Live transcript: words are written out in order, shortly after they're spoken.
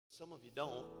some of you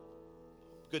don't.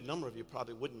 A good number of you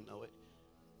probably wouldn't know it.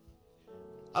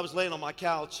 I was laying on my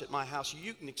couch at my house.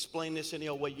 You can explain this any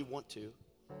old way you want to.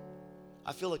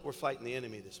 I feel like we're fighting the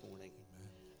enemy this morning.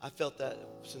 I felt that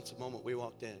since the moment we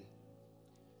walked in.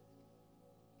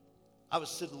 I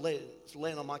was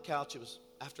laying on my couch. It was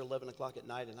after 11 o'clock at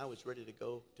night, and I was ready to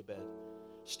go to bed.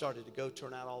 Started to go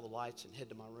turn out all the lights and head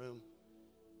to my room.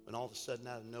 When all of a sudden,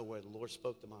 out of nowhere, the Lord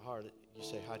spoke to my heart. You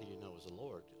say, how do you know it was the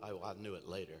Lord? I knew it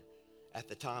later. At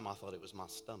the time, I thought it was my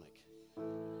stomach.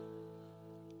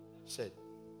 He said,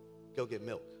 go get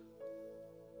milk.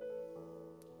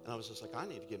 And I was just like, I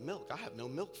need to get milk. I have no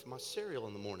milk for my cereal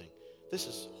in the morning. This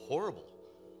is horrible.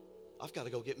 I've got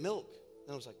to go get milk.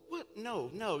 And I was like, what?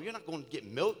 No, you're not going to get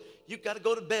milk. You've got to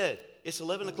go to bed. It's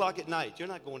 11 o'clock at night. You're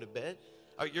not going to bed.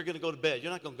 Or you're going to go to bed.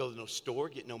 You're not going to go to no store,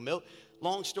 get no milk.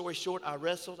 Long story short, I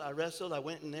wrestled. I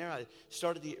went in there. I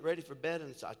started to get ready for bed,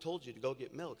 and I told you to go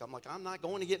get milk. I'm like, I'm not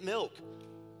going to get milk.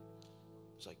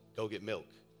 It's like, go get milk.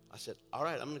 I said, all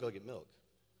right, I'm going to go get milk.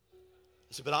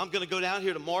 I said, but I'm going to go down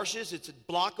here to Marsh's. It's a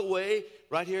block away,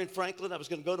 right here in Franklin. I was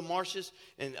going to go to Marsh's,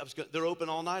 and they're open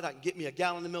all night. I can get me a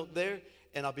gallon of milk there,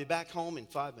 and I'll be back home in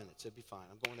 5 minutes. It'll be fine.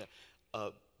 I'm going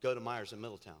to go to Myers in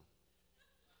Middletown.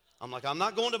 I'm like, I'm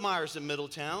not going to Myers in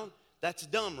Middletown. That's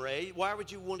dumb, Ray. Why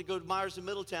would you want to go to Myers in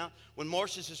Middletown when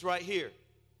Marsh's is right here?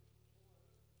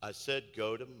 I said,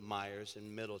 go to Myers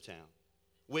in Middletown,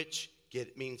 which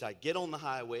means I get on the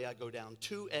highway. I go down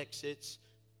 2 exits,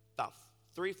 about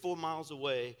 3-4 miles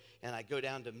away, and I go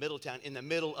down to Middletown in the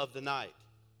middle of the night.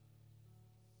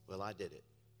 Well, I did it.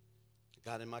 I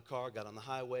got in my car, got on the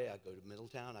highway. I go to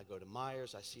Middletown. I go to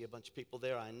Myers. I see a bunch of people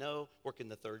there I know working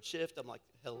the 3rd shift. I'm like,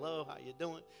 hello, how you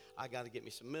doing? I got to get me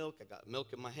some milk. I got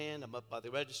milk in my hand. I'm up by the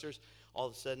registers. All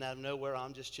of a sudden, out of nowhere,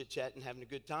 I'm just chit-chatting, having a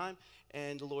good time.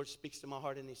 And the Lord speaks to my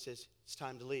heart, and he says, it's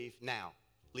time to leave now.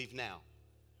 Leave now.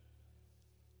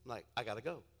 I'm like, I got to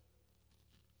go.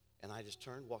 And I just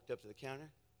turned, walked up to the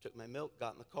counter, took my milk,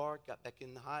 got in the car, got back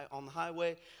on the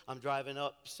highway. I'm driving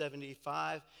up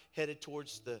 75, headed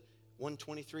towards the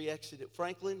 123 exit at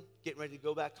Franklin, getting ready to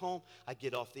go back home. I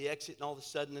get off the exit, and all of a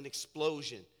sudden an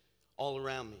explosion all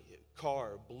around me.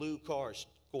 Blue car,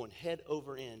 going head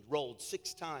over end, rolled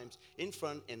 6 times in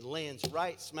front and lands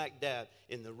right smack dab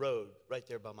in the road right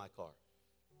there by my car.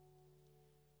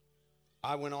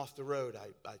 I went off the road.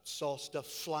 I saw stuff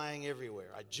flying everywhere.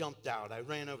 I jumped out. I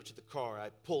ran over to the car. I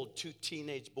pulled 2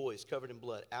 teenage boys covered in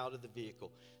blood out of the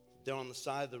vehicle. They're on the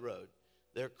side of the road.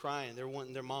 They're crying. They're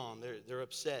wanting their mom. They're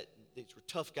upset. These were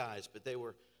tough guys, but they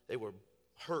were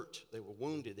hurt. They were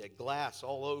wounded. They had glass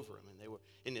all over them, and they were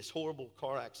in this horrible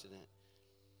car accident.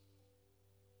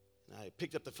 And I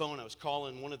picked up the phone. I was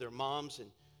calling one of their moms, and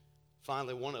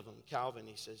finally one of them, Calvin,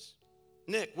 he says,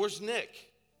 Nick, where's Nick?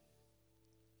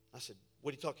 I said,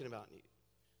 what are you talking about?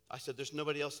 I said, there's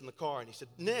nobody else in the car. And he said,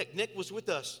 Nick was with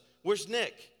us. Where's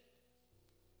Nick?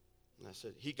 And I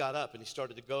said, he got up and he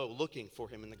started to go looking for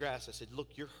him in the grass. I said,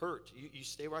 look, you're hurt. You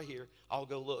stay right here. I'll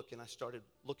go look. And I started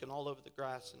looking all over the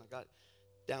grass, and I got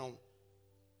down,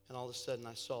 and all of a sudden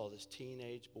I saw this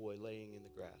teenage boy laying in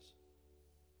the grass.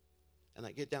 And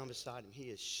I get down beside him. He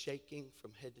is shaking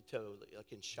from head to toe,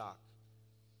 like in shock.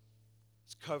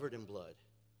 He's covered in blood.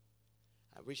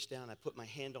 I reached down, I put my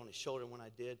hand on his shoulder, and when I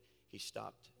did, he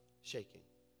stopped shaking.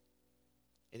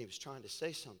 And he was trying to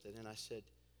say something, and I said,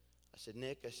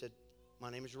 Nick, I said, my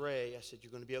name is Ray. I said,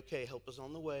 you're going to be okay. Help is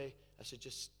on the way. I said,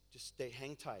 just stay,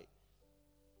 hang tight.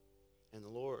 And the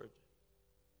Lord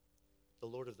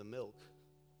of the milk,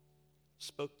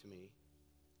 spoke to me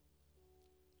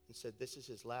and said, this is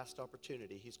his last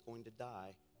opportunity. He's going to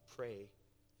die. Pray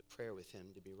the prayer with him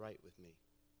to be right with me.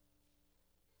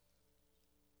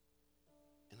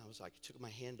 And I was like, I took my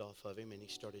hand off of him, and he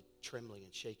started trembling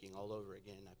and shaking all over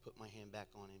again. I put my hand back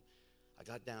on him. I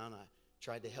got down. I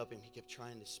tried to help him. He kept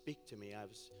trying to speak to me. I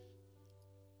was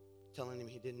telling him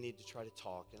he didn't need to try to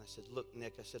talk. And I said, look,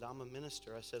 Nick, I said, I'm a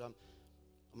minister. I said, I'm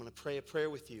going to pray a prayer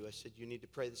with you. I said, you need to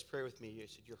pray this prayer with me. I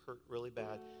said, you're hurt really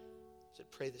bad. I said,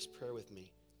 pray this prayer with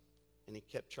me. And he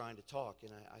kept trying to talk.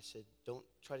 And I said, don't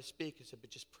try to speak. I said, but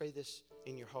just pray this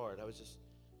in your heart. I was just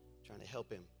trying to help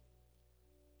him.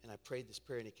 And I prayed this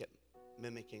prayer, and he kept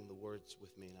mimicking the words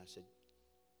with me. And I said,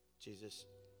 Jesus,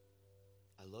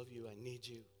 I love you. I need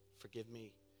you. Forgive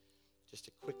me. Just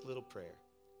a quick little prayer.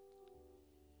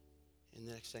 And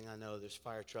the next thing I know, there's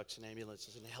fire trucks and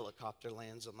ambulances, and a helicopter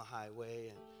lands on the highway,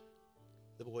 and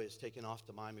the boy is taken off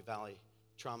to Miami Valley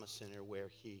Trauma Center, where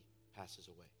he passes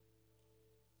away.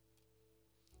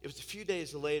 It was a few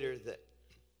days later that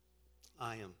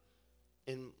I am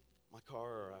in my car,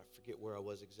 or I forget where I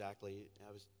was exactly.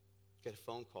 I got a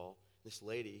phone call. This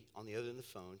lady on the other end of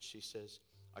the phone, she says,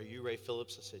 are you Ray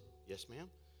Phillips? I said, yes, ma'am.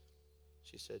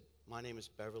 She said, my name is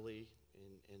Beverly,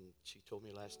 and she told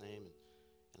me her last name.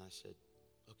 And I said,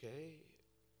 okay,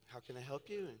 how can I help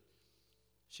you? And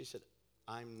she said,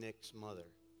 I'm Nick's mother.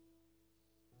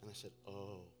 And I said,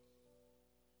 oh.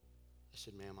 I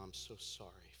said, ma'am, I'm so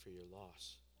sorry for your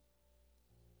loss.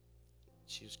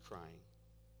 She was crying.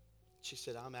 She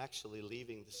said, I'm actually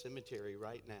leaving the cemetery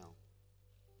right now.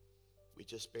 We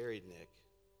just buried Nick.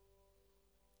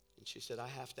 And she said, I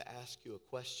have to ask you a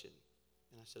question.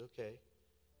 And I said, okay.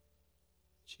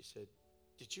 She said,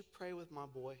 did you pray with my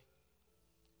boy?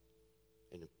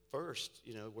 And at first,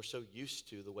 we're so used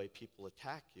to the way people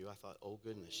attack you. I thought, oh,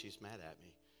 goodness, she's mad at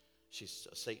me. She's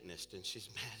a Satanist, and she's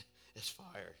mad as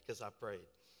fire because I prayed.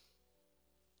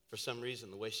 For some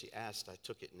reason, the way she asked, I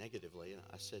took it negatively. And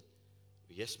I said,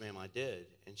 yes, ma'am, I did.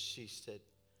 And she said,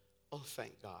 oh,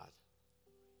 thank God.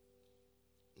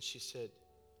 And she said,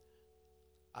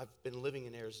 I've been living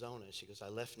in Arizona. She goes, I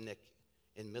left Nick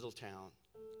in Middletown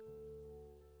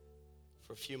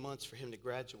for a few months for him to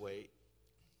graduate.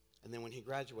 And then when he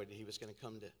graduated, he was going to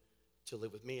come to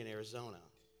live with me in Arizona.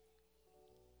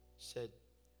 Said,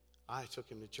 I took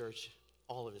him to church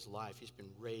all of his life. He's been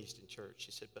raised in church.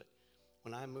 She said, but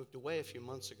when I moved away a few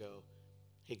months ago,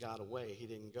 he got away. He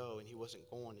didn't go, and he wasn't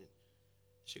going. And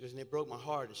she goes, and it broke my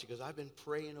heart. And she goes, I've been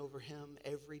praying over him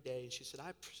every day. And she said,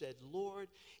 I said, Lord,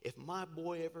 if my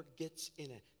boy ever gets in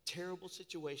a terrible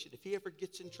situation, if he ever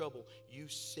gets in trouble, you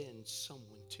send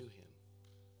someone to him.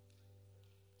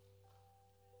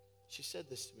 She said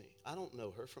this to me. I don't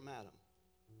know her from Adam.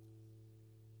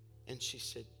 And she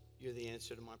said, you're the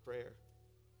answer to my prayer.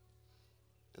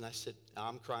 And I said,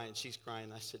 I'm crying, she's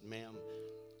crying. I said, ma'am,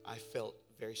 I felt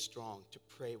very strong to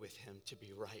pray with him to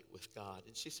be right with God.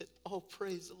 And she said, oh,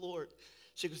 praise the Lord.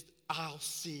 She goes, I'll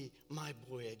see my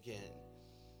boy again.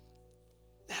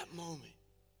 That moment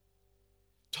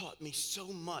taught me so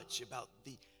much about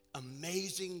the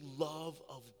amazing love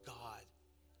of God.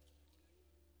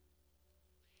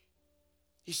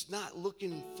 He's not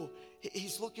looking for,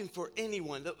 he's looking for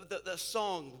anyone. The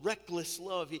song, Reckless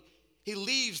Love, he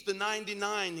leaves the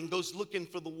 99 and goes looking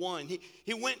for the one.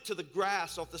 He went to the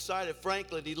grass off the side of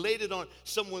Franklin. He laid it on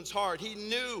someone's heart. He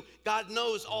knew God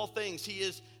knows all things. He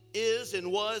is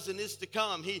and was and is to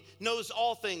come. He knows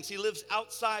all things. He lives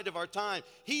outside of our time.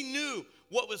 He knew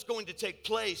what was going to take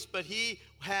place, but he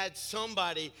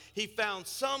found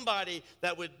somebody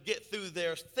that would get through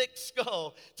their thick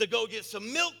skull to go get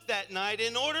some milk that night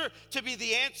in order to be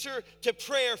the answer to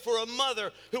prayer for a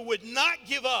mother who would not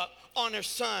give up on her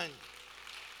son.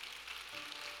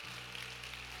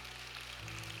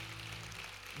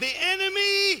 The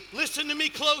enemy, listen to me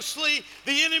closely,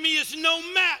 the enemy is no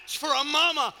match for a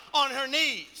mama on her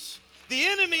knees. The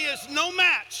enemy is no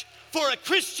match for a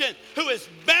Christian who is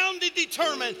bound and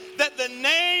determined that the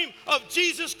name of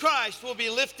Jesus Christ will be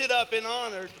lifted up and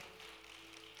honored.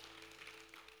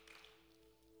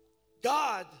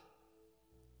 God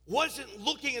wasn't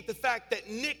looking at the fact that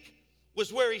Nick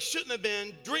was where he shouldn't have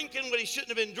been, drinking what he shouldn't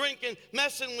have been drinking,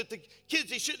 messing with the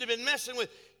kids he shouldn't have been messing with.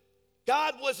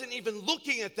 God wasn't even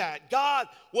looking at that. God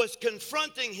was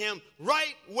confronting him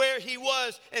right where he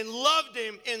was and loved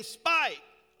him in spite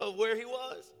of where he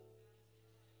was.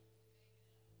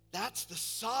 That's the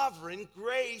sovereign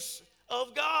grace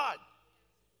of God.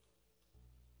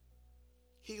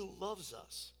 He loves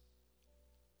us.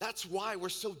 That's why we're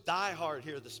so diehard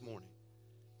here this morning.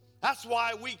 That's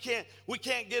why we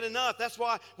can't get enough. That's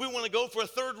why we want to go for a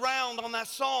third round on that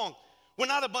song. We're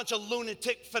not a bunch of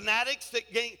lunatic fanatics that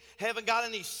haven't got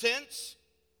any sense.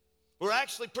 We're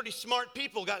actually pretty smart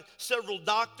people. Got several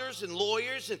doctors and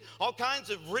lawyers and all kinds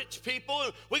of rich people.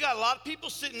 We got a lot of people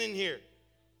sitting in here.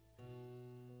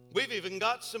 We've even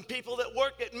got some people that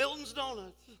work at Milton's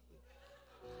Donuts.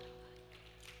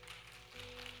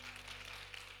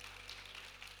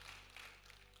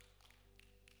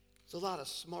 There's a lot of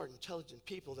smart, intelligent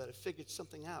people that have figured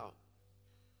something out.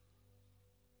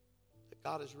 That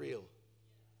God is real.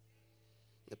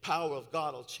 The power of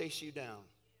God will chase you down.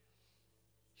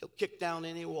 He'll kick down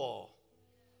any wall.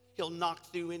 He'll knock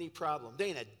through any problem. There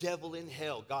ain't a devil in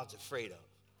hell God's afraid of.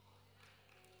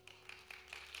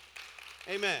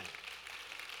 Amen.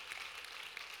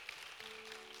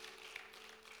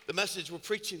 The message we're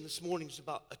preaching this morning is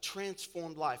about a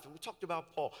transformed life. And we talked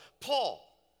about Paul. Paul,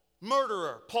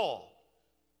 murderer Paul,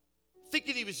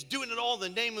 thinking he was doing it all in the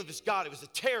name of his God. He was a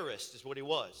terrorist is what he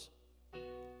was.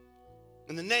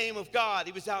 In the name of God,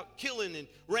 he was out killing and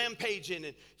rampaging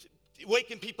and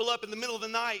waking people up in the middle of the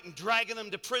night and dragging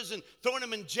them to prison, throwing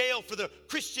them in jail for their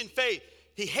Christian faith.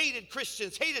 He hated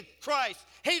Christians, hated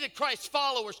Christ's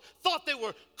followers, thought they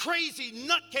were crazy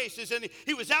nutcases, and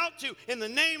he was out to, in the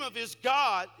name of his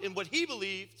God, in what he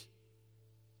believed,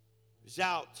 he was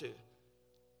out to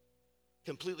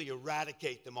completely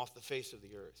eradicate them off the face of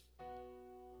the earth.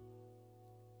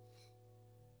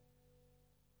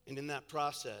 And in that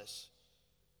process,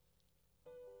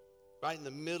 right in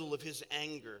the middle of his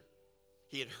anger,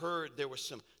 he had heard there were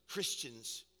some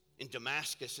Christians in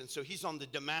Damascus. And so he's on the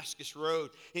Damascus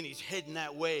road, and he's heading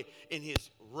that way in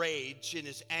his rage, in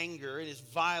his anger, in his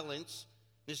violence,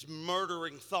 his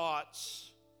murdering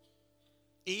thoughts.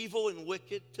 Evil and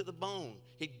wicked to the bone.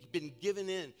 He'd given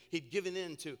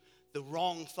in to the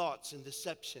wrong thoughts and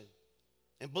deception,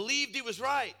 and believed he was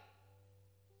right.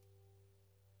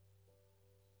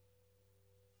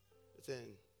 But then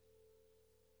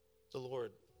the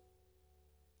Lord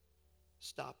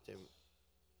stopped him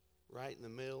right in the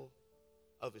middle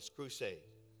of his crusade.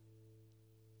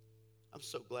 I'm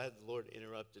so glad the Lord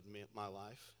interrupted my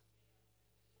life.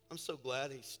 I'm so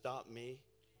glad he stopped me.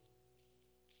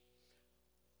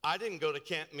 I didn't go to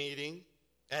camp meeting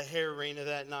at Hare Arena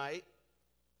that night.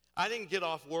 I didn't get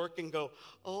off work and go,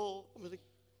 oh, I'm going to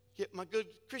get my good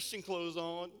Christian clothes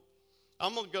on.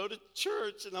 I'm going to go to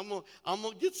church and I'm going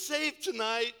to get saved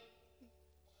tonight.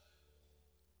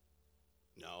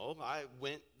 No, I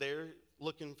went there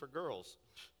looking for girls,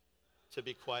 to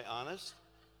be quite honest.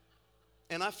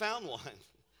 And I found one.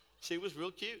 She was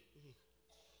real cute.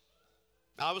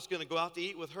 I was going to go out to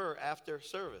eat with her after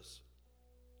service.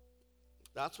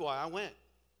 That's why I went.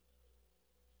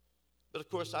 But of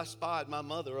course, I spied my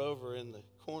mother over in the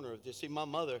corner of this. See, my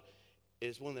mother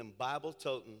is one of them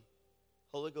Bible-toting,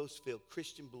 Holy Ghost-filled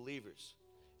Christian believers.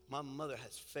 My mother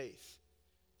has faith.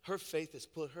 Her faith has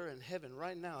put her in heaven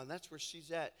right now, and that's where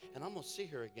she's at. And I'm going to see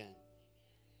her again.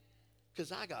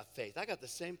 Because I got faith. I got the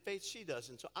same faith she does,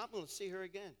 and so I'm going to see her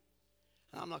again.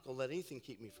 And I'm not going to let anything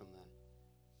keep me from that.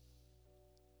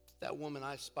 That woman,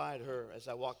 I spied her as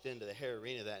I walked into the Hare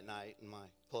Arena that night in my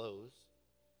clothes,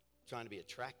 trying to be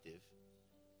attractive.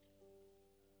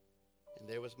 And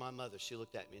there was my mother. She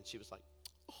looked at me and she was like,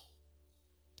 oh,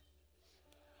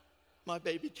 my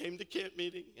baby came to camp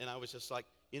meeting. And I was just like,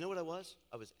 you know what I was?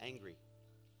 I was angry.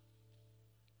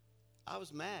 I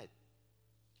was mad.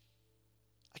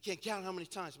 I can't count how many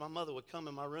times my mother would come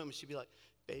in my room and she'd be like,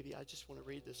 baby, I just want to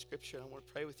read this scripture and I want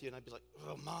to pray with you. And I'd be like,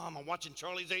 oh, Mom, I'm watching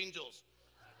Charlie's Angels.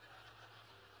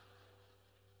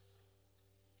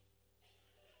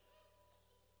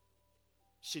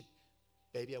 She'd,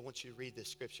 baby, I want you to read this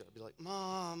scripture. I'd be like,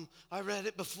 Mom, I read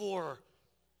it before.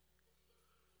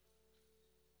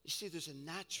 You see, there's a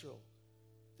natural,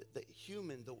 the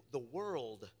human, the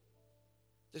world,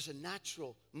 there's a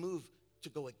natural move to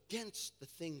go against the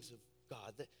things of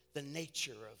God, the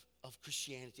nature of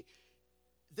Christianity.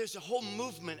 There's a whole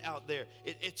movement out there.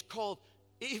 It's called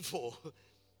evil.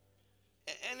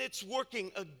 And it's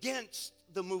working against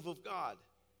the move of God.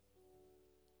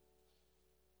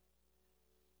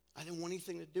 I didn't want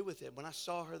anything to do with it. When I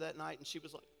saw her that night and she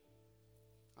was like,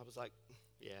 I was like,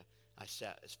 yeah, I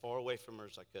sat as far away from her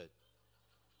as I could.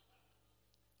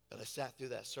 But I sat through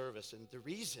that service. And the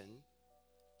reason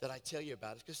that I tell you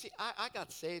about it is because, see, I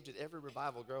got saved at every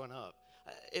revival growing up.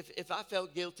 If I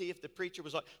felt guilty, if the preacher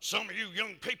was like, some of you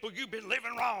young people, you've been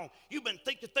living wrong. You've been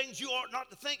thinking things you ought not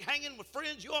to think, hanging with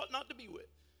friends you ought not to be with.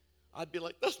 I'd be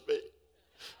like, that's me.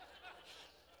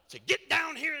 So get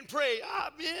down here and pray.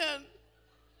 Amen.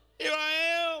 Here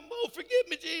I am. Oh, forgive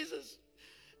me, Jesus.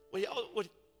 What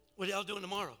are y'all doing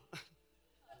tomorrow?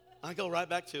 I go right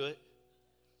back to it.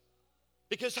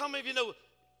 Because how many of you know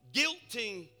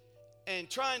guilting and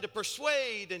trying to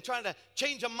persuade and trying to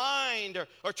change a mind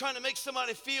or trying to make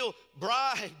somebody feel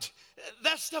bribed,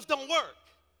 that stuff don't work.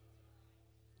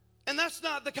 And that's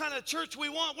not the kind of church we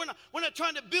want. We're not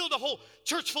trying to build a whole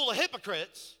church full of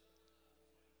hypocrites.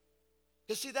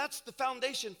 Because see, that's the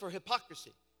foundation for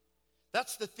hypocrisy.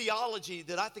 That's the theology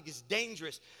that I think is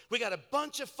dangerous. We got a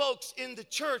bunch of folks in the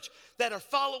church that are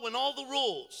following all the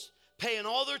rules, paying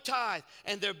all their tithe,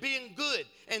 and they're being good,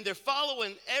 and they're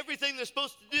following everything they're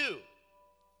supposed to do.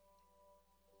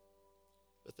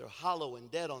 But they're hollow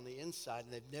and dead on the inside,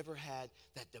 and they've never had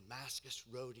that Damascus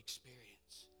Road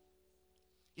experience.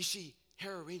 You see,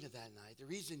 Hare Arena that night, the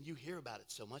reason you hear about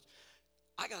it so much,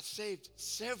 I got saved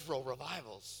several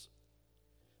revivals,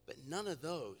 but none of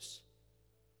those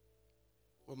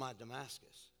were my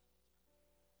Damascus.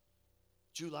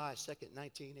 July 2nd,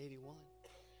 1981.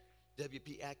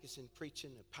 W.P. Atkinson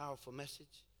preaching a powerful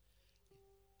message.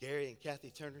 Gary and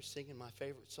Kathy Turner singing my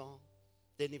favorite song.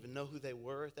 Didn't even know who they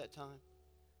were at that time.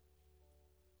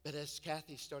 But as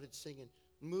Kathy started singing,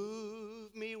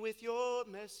 Move me with your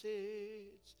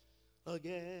message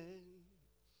again.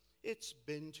 It's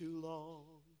been too long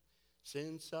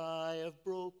since I have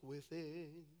broke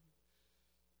within.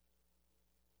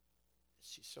 As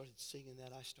she started singing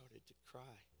that, I started to cry.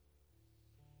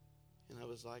 And I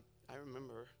was like, I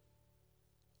remember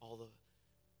all the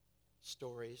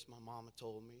stories my mama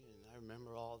told me, and I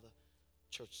remember all the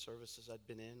church services I'd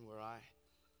been in where I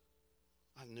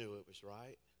knew it was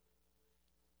right.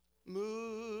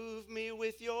 Move me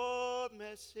with your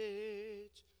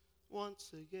message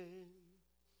once again.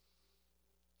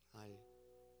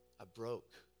 I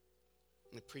broke.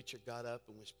 And the preacher got up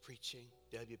and was preaching,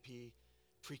 WP,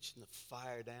 preaching the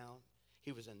fire down.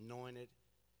 He was anointed.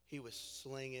 He was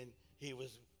slinging. He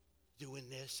was doing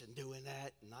this and doing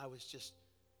that. And I was just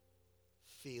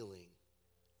feeling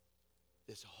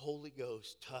this Holy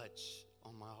Ghost touch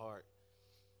on my heart.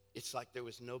 It's like there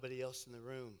was nobody else in the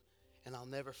room. And I'll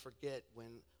never forget when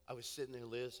I was sitting there,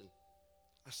 Liz, and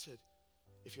I said,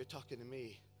 if you're talking to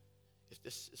me, if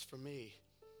this is for me,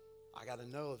 I got to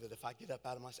know that if I get up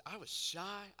out of I was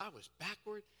shy, I was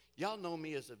backward. Y'all know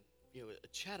me as a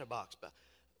chatterbox, but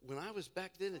when I was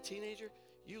back then a teenager,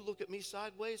 you look at me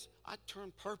sideways, I'd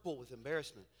turn purple with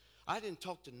embarrassment. I didn't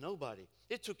talk to nobody.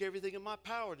 It took everything in my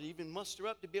power to even muster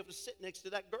up to be able to sit next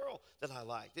to that girl that I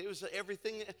liked. It was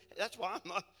everything. That's why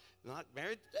I'm not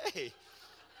married today.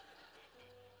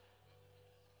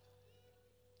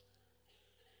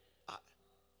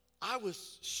 I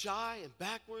was shy and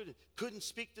backward and couldn't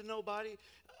speak to nobody.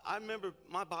 I remember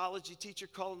my biology teacher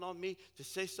calling on me to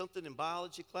say something in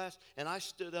biology class, and I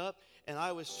stood up, and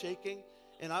I was shaking,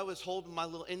 and I was holding my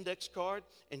little index card,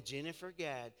 and Jennifer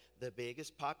Gadd, the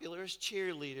biggest, popularest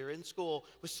cheerleader in school,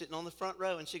 was sitting on the front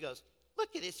row, and she goes,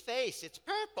 look at his face, it's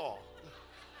purple.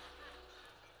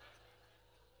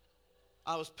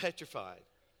 I was petrified.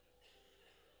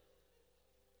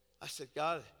 I said,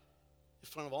 God, in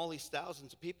front of all these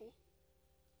thousands of people,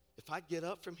 if I get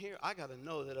up from here, I got to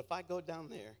know that if I go down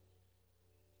there,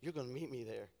 you're going to meet me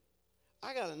there.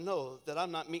 I got to know that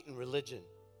I'm not meeting religion.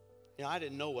 I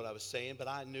didn't know what I was saying, but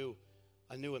I knew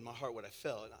in my heart what I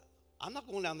felt. And I'm not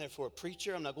going down there for a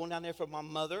preacher. I'm not going down there for my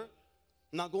mother.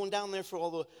 I'm not going down there for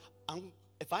all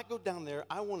if I go down there,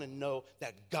 I want to know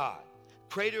that God,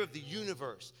 creator of the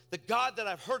universe, the God that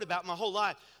I've heard about my whole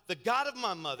life, the God of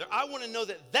my mother, I want to know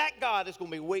that God is going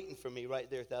to be waiting for me right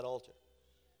there at that altar.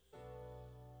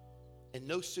 And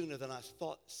no sooner than I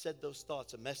said those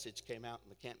thoughts, a message came out in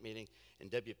the camp meeting, and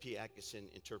W.P. Atkinson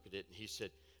interpreted it, and he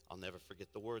said, I'll never forget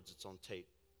the words, it's on tape.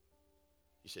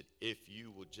 He said, if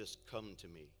you will just come to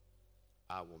me,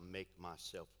 I will make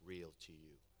myself real to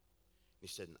you. He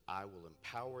said, and I will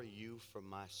empower you for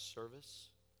my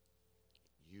service.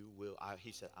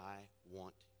 He said, I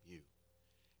want you.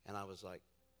 And I was like,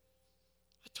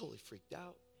 I totally freaked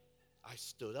out. I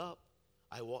stood up.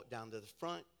 I walked down to the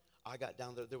front. I got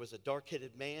down there. There was a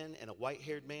dark-headed man and a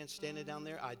white-haired man standing down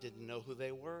there. I didn't know who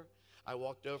they were. I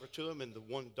walked over to him, and the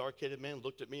one dark-headed man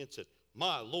looked at me and said,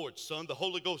 my Lord, son, the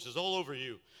Holy Ghost is all over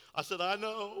you. I said, I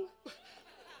know.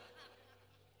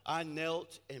 I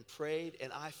knelt and prayed,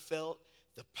 and I felt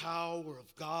the power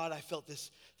of God. I felt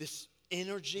this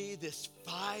energy, this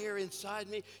fire inside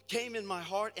me came in my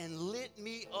heart and lit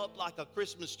me up like a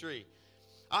Christmas tree.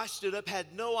 I stood up, had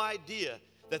no idea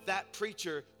that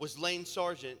preacher was Lane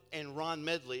Sargent and Ron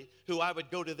Medley, who I would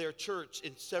go to their church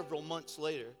in several months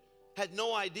later. Had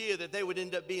no idea that they would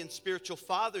end up being spiritual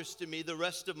fathers to me the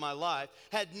rest of my life.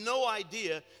 Had no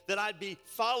idea that I'd be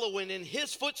following in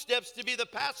his footsteps to be the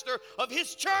pastor of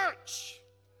his church.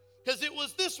 Because it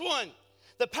was this one,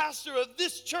 the pastor of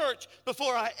this church,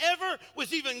 before I ever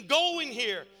was even going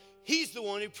here. He's the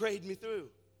one who prayed me through.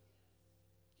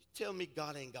 You tell me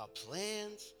God ain't got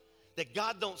plans? That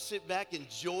God don't sit back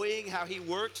enjoying how he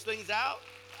works things out?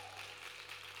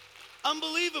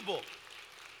 Unbelievable.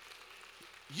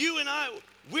 You and I,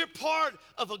 we're part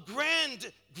of a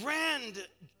grand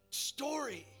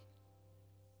story.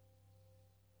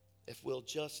 If we'll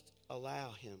just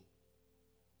allow him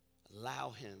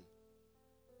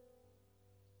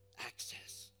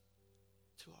access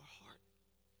to our heart.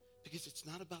 Because it's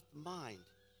not about the mind.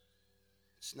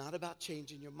 It's not about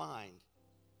changing your mind.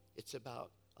 It's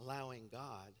about allowing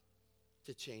God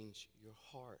to change your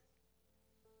heart.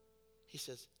 He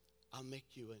says, I'll make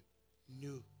you a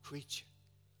new creature.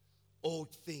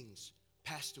 Old things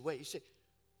passed away. You say,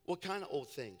 what kind of old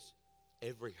things?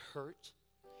 Every hurt,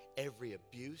 every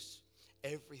abuse,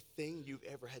 everything you've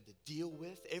ever had to deal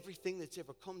with, everything that's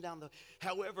ever come down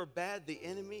however bad the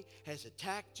enemy has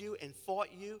attacked you and fought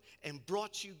you and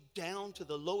brought you down to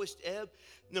the lowest ebb,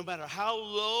 no matter how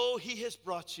low he has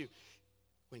brought you,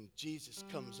 when Jesus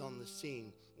comes on the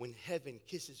scene, when heaven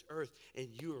kisses earth and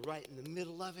you are right in the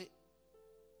middle of it,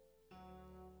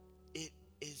 it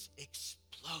is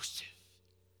explosive.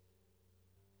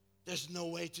 There's no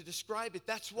way to describe it.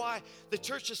 That's why the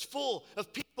church is full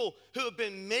of people who have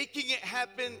been making it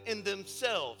happen in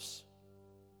themselves.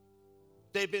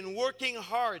 They've been working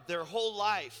hard their whole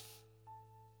life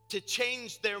to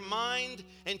change their mind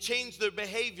and change their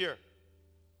behavior.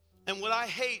 And what I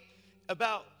hate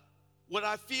about what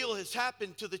I feel has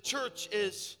happened to the church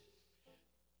is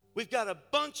we've got a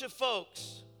bunch of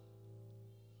folks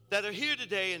that are here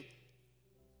today, and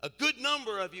a good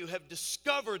number of you have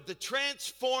discovered the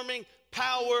transforming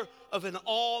power of an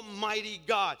almighty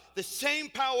God. The same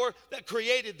power that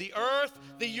created the earth,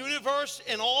 the universe,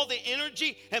 and all the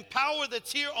energy and power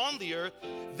that's here on the earth.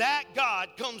 That God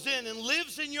comes in and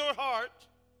lives in your heart.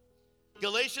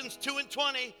 Galatians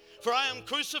 2:20, for I am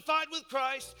crucified with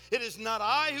Christ. It is not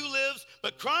I who lives,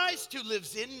 but Christ who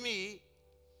lives in me.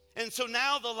 And so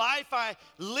now the life I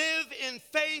live in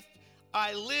faith,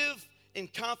 I live in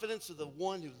confidence of the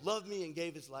one who loved me and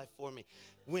gave his life for me.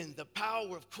 When the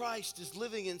power of Christ is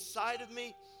living inside of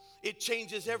me, it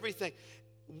changes everything.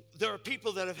 There are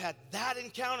people that have had that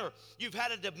encounter. You've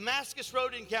had a Damascus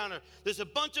Road encounter. There's a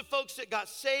bunch of folks that got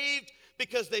saved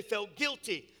because they felt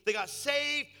guilty. They got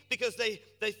saved because they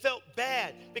felt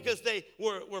bad, because they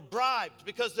were bribed,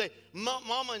 because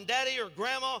mama and daddy or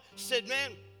grandma said,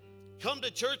 man, come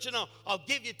to church and I'll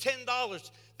give you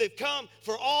 $10. They've come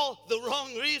for all the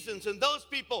wrong reasons, and those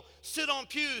people sit on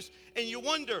pews, and you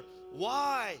wonder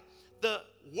why the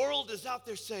world is out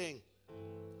there saying,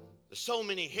 there's so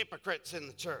many hypocrites in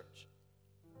the church.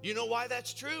 You know why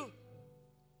that's true?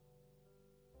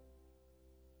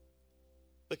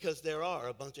 Because there are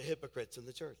a bunch of hypocrites in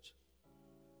the church.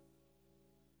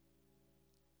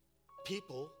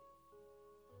 People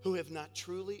who have not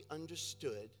truly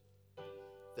understood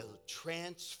the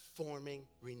transforming,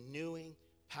 renewing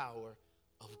power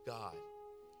of God.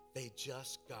 They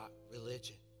just got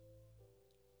religion.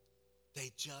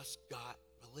 They just got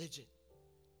religion.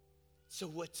 So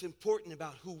what's important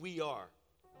about who we are,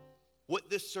 what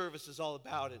this service is all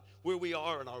about, and where we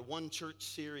are in our One Church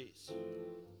series.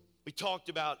 We talked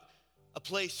about a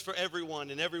place for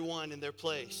everyone and everyone in their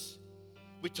place.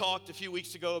 We talked a few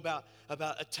weeks ago about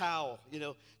a towel,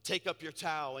 take up your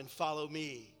towel and follow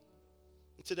me.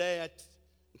 And today I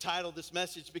entitled this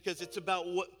message because it's about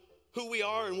who we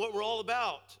are and what we're all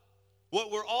about. What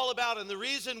we're all about, and the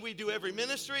reason we do every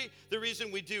ministry, the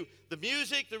reason we do the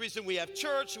music, the reason we have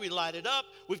church, we light it up,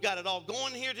 we've got it all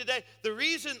going here today. The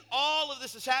reason all of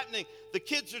this is happening, the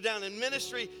kids are down in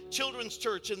ministry, children's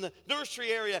church in the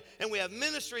nursery area, and we have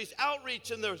ministries,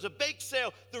 outreach, and there's a bake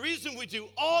sale. The reason we do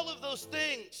all of those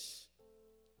things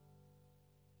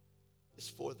is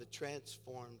for the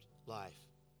transformed life.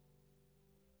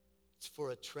 It's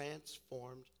for a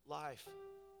transformed life.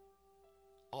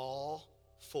 All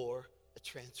for a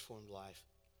transformed life.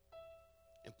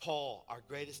 And Paul, our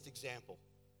greatest example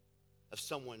of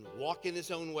someone walking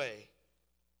his own way,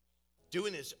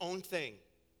 doing his own thing,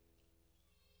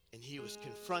 and he was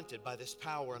confronted by this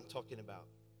power I'm talking about.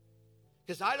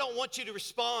 Because I don't want you to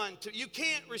you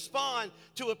can't respond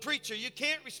to a preacher. You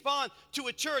can't respond to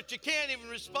a church. You can't even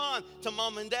respond to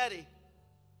mom and daddy.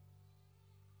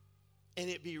 And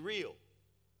it be real.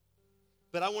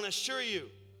 But I want to assure you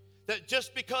that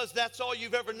just because that's all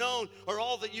you've ever known or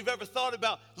all that you've ever thought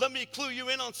about, let me clue you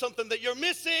in on something that you're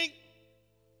missing.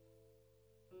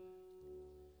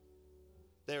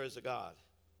 There is a God,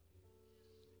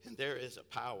 and there is a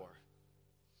power,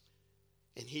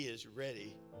 and he is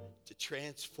ready to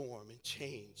transform and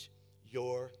change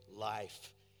your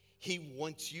life. He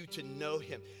wants you to know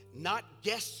him, not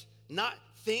guess, not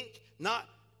think, not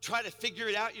try to figure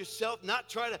it out yourself, not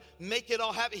try to make it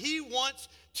all happen. He wants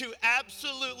to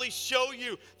absolutely show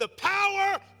you the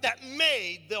power that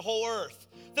made the whole earth,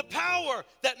 the power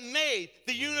that made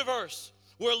the universe.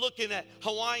 We're looking at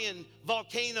Hawaiian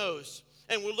volcanoes,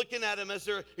 and we're looking at them as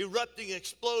they're erupting,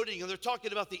 exploding, and they're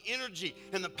talking about the energy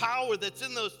and the power that's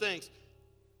in those things.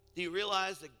 Do you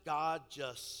realize that God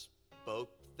just spoke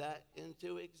that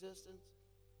into existence?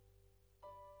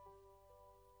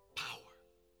 Power.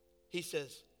 He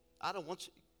says, I don't want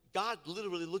you. God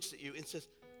literally looks at you and says,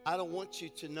 I don't want you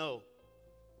to know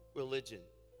religion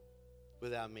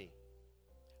without me.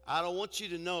 I don't want you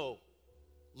to know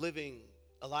living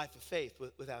a life of faith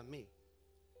without me.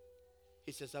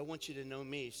 He says, I want you to know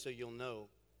me so you'll know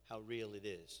how real it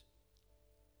is.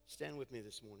 Stand with me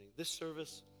this morning. This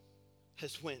service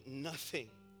has went nothing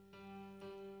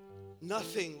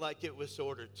like it was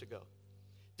ordered to go.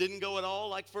 Didn't go at all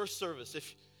like first service.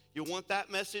 If You want that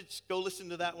message? Go listen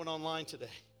to that one online today.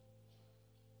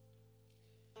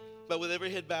 But with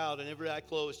every head bowed and every eye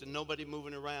closed and nobody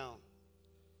moving around,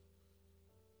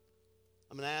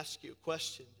 I'm going to ask you a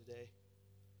question today.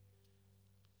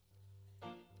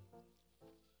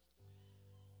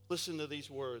 Listen to these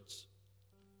words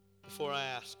before I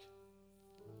ask.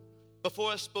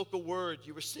 Before I spoke a word,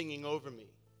 you were singing over me.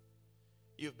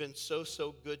 You've been so,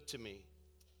 so good to me.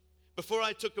 Before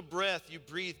I took a breath, you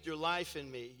breathed your life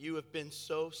in me. You have been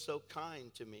so, so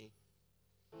kind to me.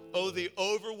 Oh, the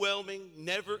overwhelming,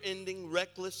 never-ending,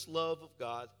 reckless love of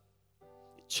God.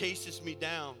 It chases me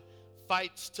down,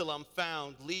 fights till I'm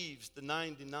found, leaves the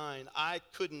 99. I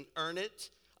couldn't earn it.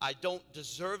 I don't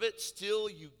deserve it. Still,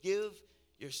 you give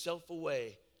yourself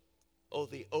away. Oh,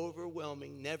 the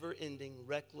overwhelming, never-ending,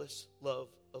 reckless love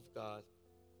of God.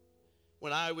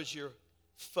 When I was your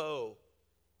foe,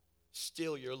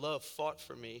 still your love fought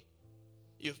for me.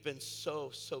 You've been so,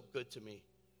 so good to me.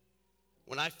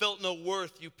 When I felt no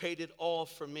worth, you paid it all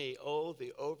for me. Oh,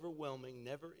 the overwhelming,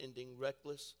 never-ending,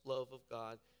 reckless love of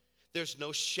God. There's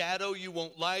no shadow you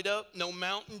won't light up, no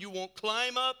mountain you won't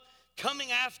climb up.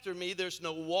 Coming after me, there's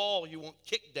no wall you won't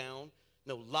kick down,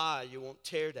 no lie you won't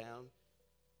tear down.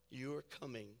 You are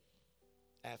coming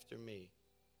after me.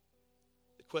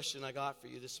 The question I got for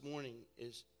you this morning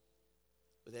is,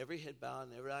 with every head bowed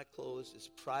and every eye closed, this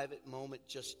private moment,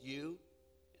 just you,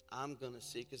 I'm going to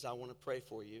see because I want to pray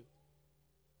for you.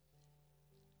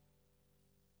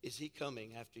 Is he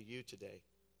coming after you today?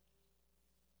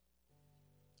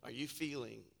 Are you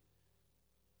feeling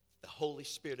the Holy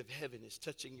Spirit of heaven is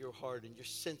touching your heart and you're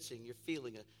sensing, you're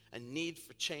feeling a need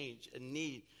for change, a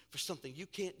need for something you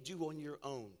can't do on your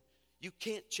own? You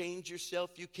can't change yourself.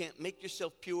 You can't make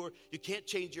yourself pure. You can't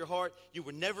change your heart. You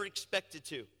were never expected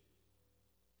to.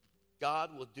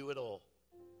 God will do it all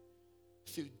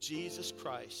through Jesus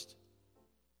Christ.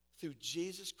 Through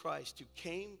Jesus Christ, who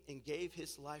came and gave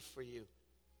his life for you.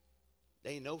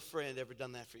 There ain't no friend ever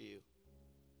done that for you.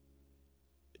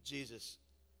 But Jesus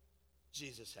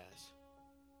has.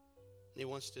 And he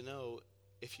wants to know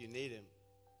if you need him.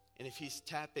 And if he's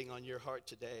tapping on your heart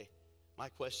today, my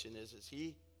question is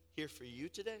he here for you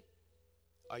today?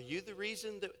 Are you the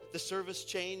reason that the service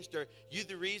changed? Are you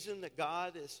the reason that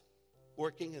God is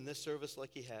working in this service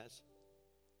like he has?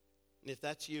 And if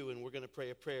that's you and we're going to pray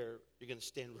a prayer, you're going to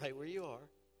stand right where you are.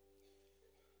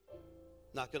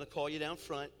 Not going to call you down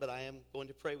front, but I am going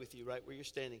to pray with you right where you're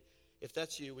standing. If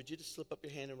that's you, would you just slip up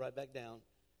your hand and right back down?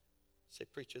 Say,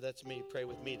 preacher, that's me. Pray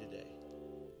with me today.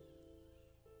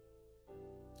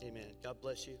 Amen. God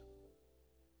bless you.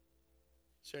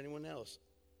 Is there anyone else?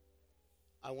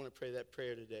 I want to pray that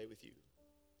prayer today with you.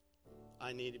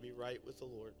 I need to be right with the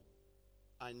Lord.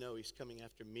 I know he's coming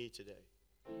after me today.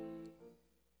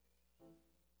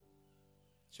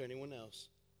 Is there anyone else?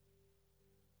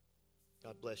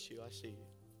 God bless you. I see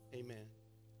you. Amen.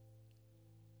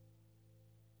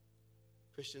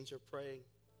 Christians are praying.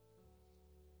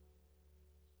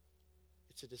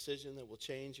 It's a decision that will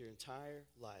change your entire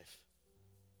life.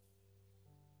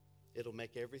 It'll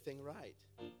make everything right.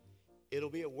 It'll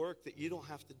be a work that you don't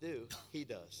have to do. He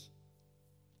does.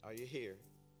 Are you here?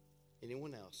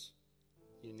 Anyone else?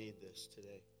 You need this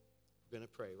today. We're going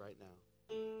to pray right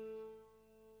now.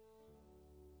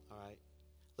 All right.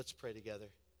 Let's pray together.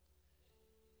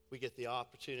 We get the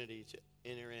opportunity to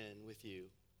enter in with you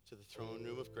to the throne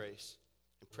room of grace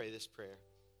and pray this prayer.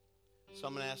 So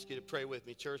I'm going to ask you to pray with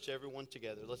me. Church, everyone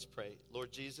together. Let's pray.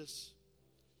 Lord Jesus,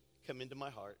 come into my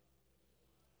heart.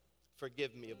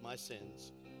 Forgive me of my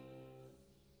sins.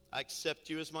 I accept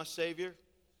you as my Savior.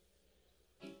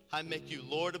 I make you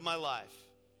Lord of my life.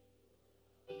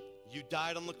 You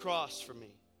died on the cross for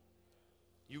me.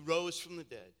 You rose from the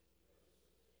dead.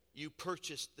 You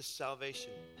purchased this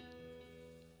salvation.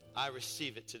 I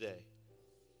receive it today.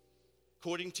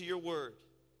 According to your word,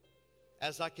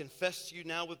 as I confess you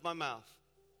now with my mouth,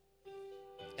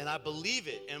 and I believe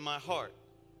it in my heart,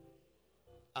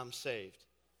 I'm saved,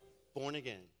 born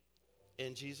again.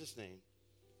 In Jesus' name,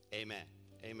 amen.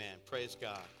 Amen. Praise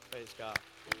God. Praise God.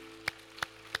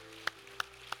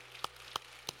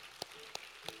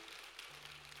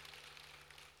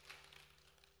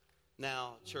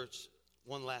 Now, church,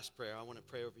 one last prayer I want to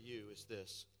pray over you is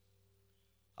this.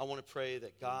 I want to pray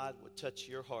that God would touch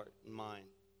your heart and mind,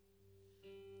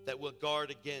 that we'll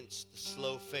guard against the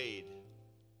slow fade.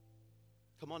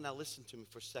 Come on now, listen to me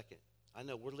for a second. I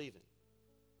know we're leaving.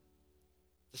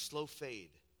 The slow fade.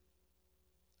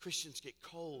 Christians get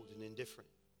cold and indifferent.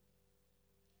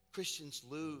 Christians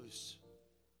lose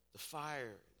the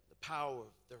fire, the power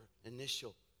of their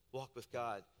initial walk with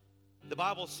God. The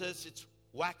Bible says it's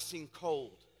waxing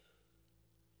cold.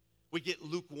 We get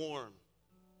lukewarm.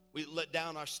 We let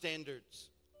down our standards.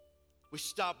 We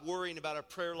stop worrying about our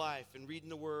prayer life and reading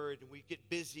the Word, and we get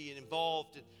busy and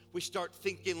involved, and we start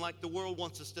thinking like the world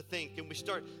wants us to think, and we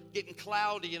start getting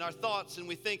cloudy in our thoughts, and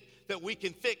we think that we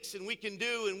can fix and we can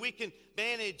do and we can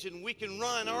manage and we can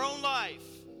run our own life.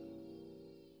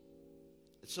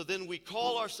 And so then we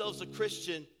call ourselves a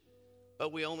Christian,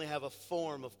 but we only have a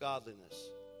form of godliness,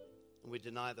 and we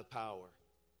deny the power.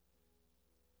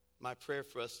 My prayer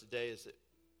for us today is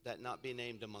that not be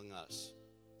named among us,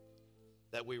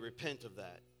 that we repent of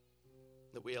that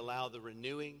we allow the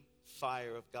renewing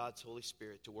fire of God's Holy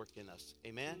Spirit to work in us.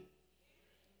 Amen?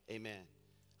 Amen.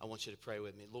 I want you to pray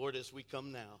with me. Lord, as we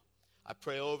come now, I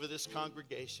pray over this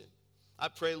congregation. I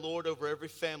pray, Lord, over every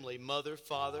family, mother,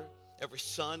 father, every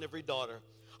son, every daughter.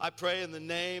 I pray in the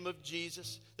name of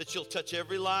Jesus that you'll touch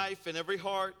every life and every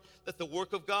heart, that the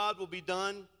work of God will be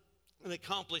done and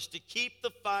accomplished to keep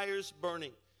the fires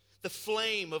burning, the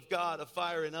flame of God, a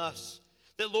fire in us.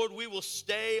 That, Lord, we will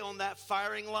stay on that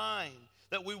firing line,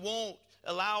 that we won't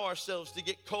allow ourselves to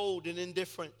get cold and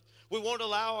indifferent. We won't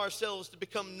allow ourselves to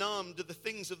become numb to the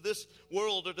things of this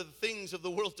world or to the things of the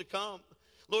world to come.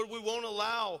 Lord, we won't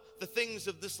allow the things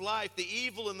of this life, the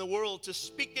evil in the world, to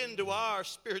speak into our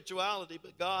spirituality.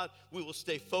 But God, we will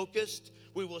stay focused.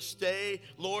 We will stay,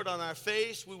 Lord, on our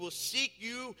face. We will seek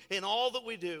you in all that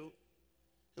we do.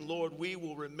 And Lord, we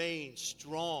will remain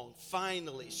strong,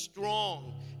 finally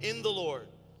strong in the Lord,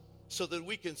 so that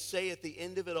we can say at the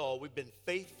end of it all, we've been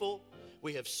faithful,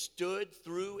 we have stood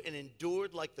through and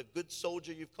endured like the good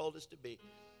soldier you've called us to be.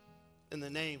 In the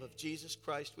name of Jesus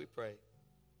Christ we pray.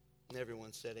 And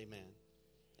everyone said amen.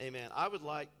 Amen. I would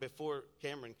like, before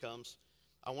Cameron comes,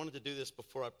 I wanted to do this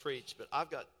before I preach, but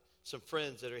I've got some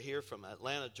friends that are here from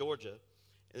Atlanta, Georgia.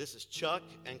 And this is Chuck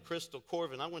and Crystal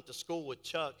Corvin. I went to school with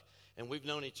Chuck, and we've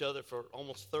known each other for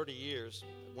almost 30 years.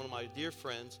 One of my dear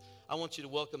friends. I want you to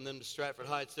welcome them to Stratford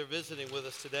Heights. They're visiting with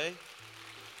us today.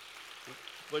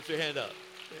 Put your hand up.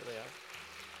 There they are.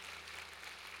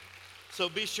 So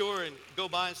be sure and go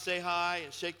by and say hi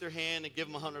and shake their hand and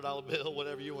give them a $100 bill,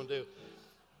 whatever you want to do.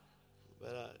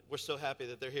 But we're so happy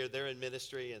that they're here. They're in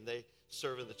ministry, and they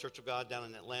serve in the Church of God down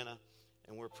in Atlanta,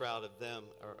 and we're proud of them,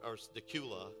 or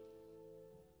Decula,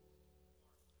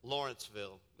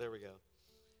 Lawrenceville. There we go.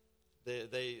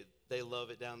 They love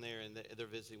it down there, and they're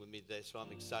visiting with me today, so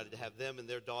I'm excited to have them and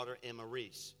their daughter, Emma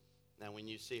Reese. Now, when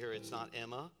you see her, it's not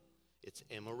Emma, it's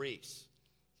Emma Reese.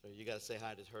 So you got to say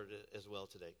hi to her as well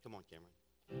today. Come on, Cameron.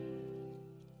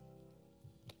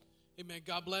 Amen.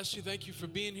 God bless you. Thank you for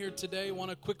being here today. Want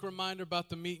a quick reminder about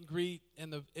the meet and greet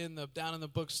down in the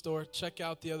bookstore. Check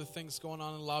out the other things going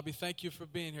on in the lobby. Thank you for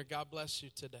being here. God bless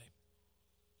you today.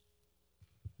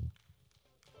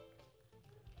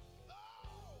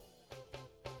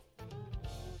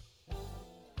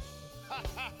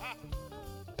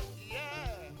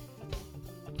 Yeah.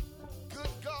 Good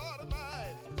God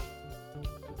Almighty.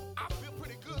 I feel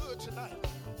pretty good tonight.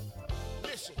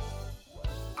 Listen,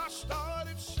 I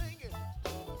started singing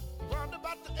round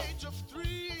about the age of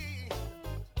 3.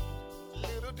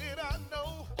 Little did I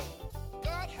know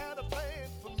God had a plan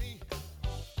for me.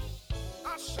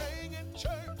 I sang in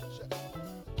church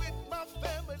with my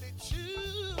family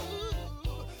too.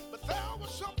 But there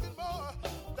was something more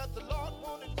that the Lord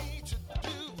wanted me to do.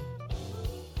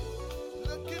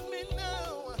 Look at me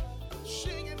now,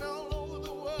 singing all over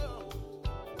the world.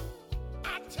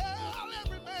 I tell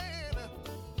every man,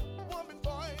 woman,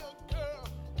 boy, or girl,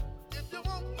 if you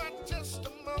want my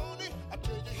testimony, I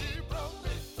tell you he brought me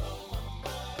from a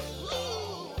mighty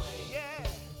long way. Yeah.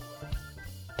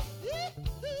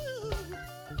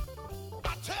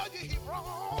 I tell you he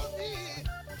brought me.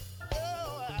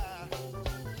 Oh,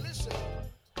 listen,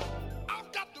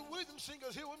 I've got the Williams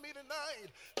singers here with me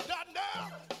tonight. Not now,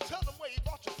 tell them where he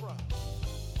brought you from.